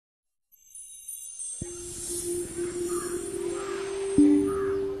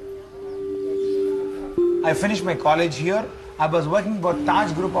I finished my college here. I was working for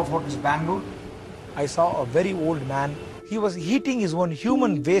Taj Group of Hotels, Bangalore. I saw a very old man. He was eating his own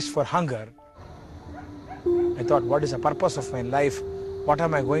human waste for hunger. I thought, what is the purpose of my life? What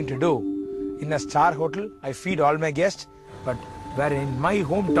am I going to do? In a star hotel, I feed all my guests, but where in my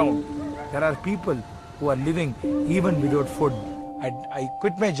hometown, there are people who are living even without food. I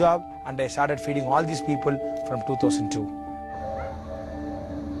quit my job and I started feeding all these people from 2002.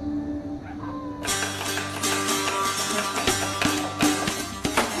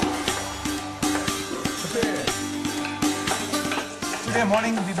 Today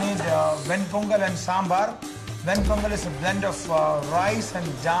morning we made ven pongal and sambar. Ven pongal is a blend of rice and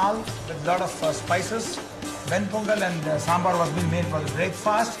dal with a lot of spices. Ven pongal and sambar was being made for the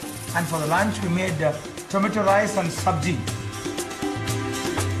breakfast, and for the lunch we made tomato rice and sabji.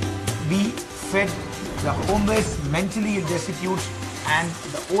 We fed the homeless, mentally destitute and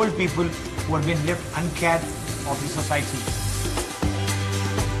the old people who have been left uncared of the society.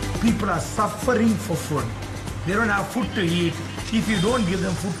 People are suffering for food. They don't have food to eat. If you don't give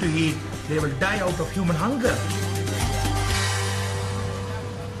them food to eat, they will die out of human hunger.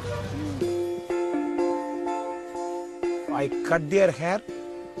 I cut their hair,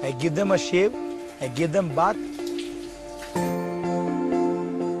 I give them a shave, I give them bath.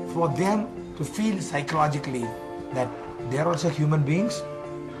 For them to feel psychologically that they are also human beings,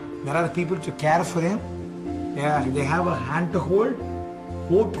 there are people to care for them, they have a hand to hold,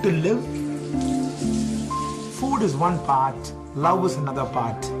 hope to live. Food is one part, love is another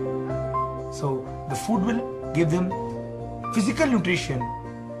part. So the food will give them physical nutrition.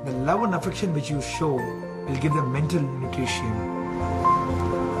 The love and affection which you show will give them mental nutrition.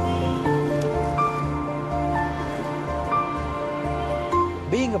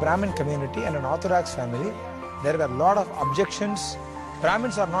 Being a Brahmin community and an Orthodox family, there were a lot of objections.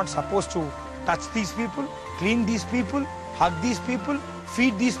 Brahmins are not supposed to touch these people, clean these people, hug these people,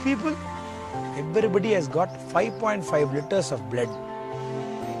 feed these people. Everybody has got 5.5 liters of blood.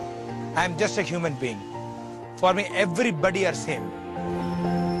 I am just a human being. For me, everybody are same.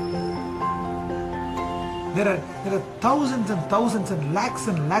 There are thousands and thousands and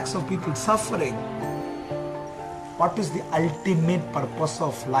lakhs of people suffering. What is the ultimate purpose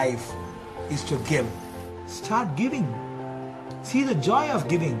of life? Is to give. Start giving. See the joy of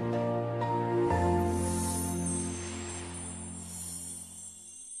giving.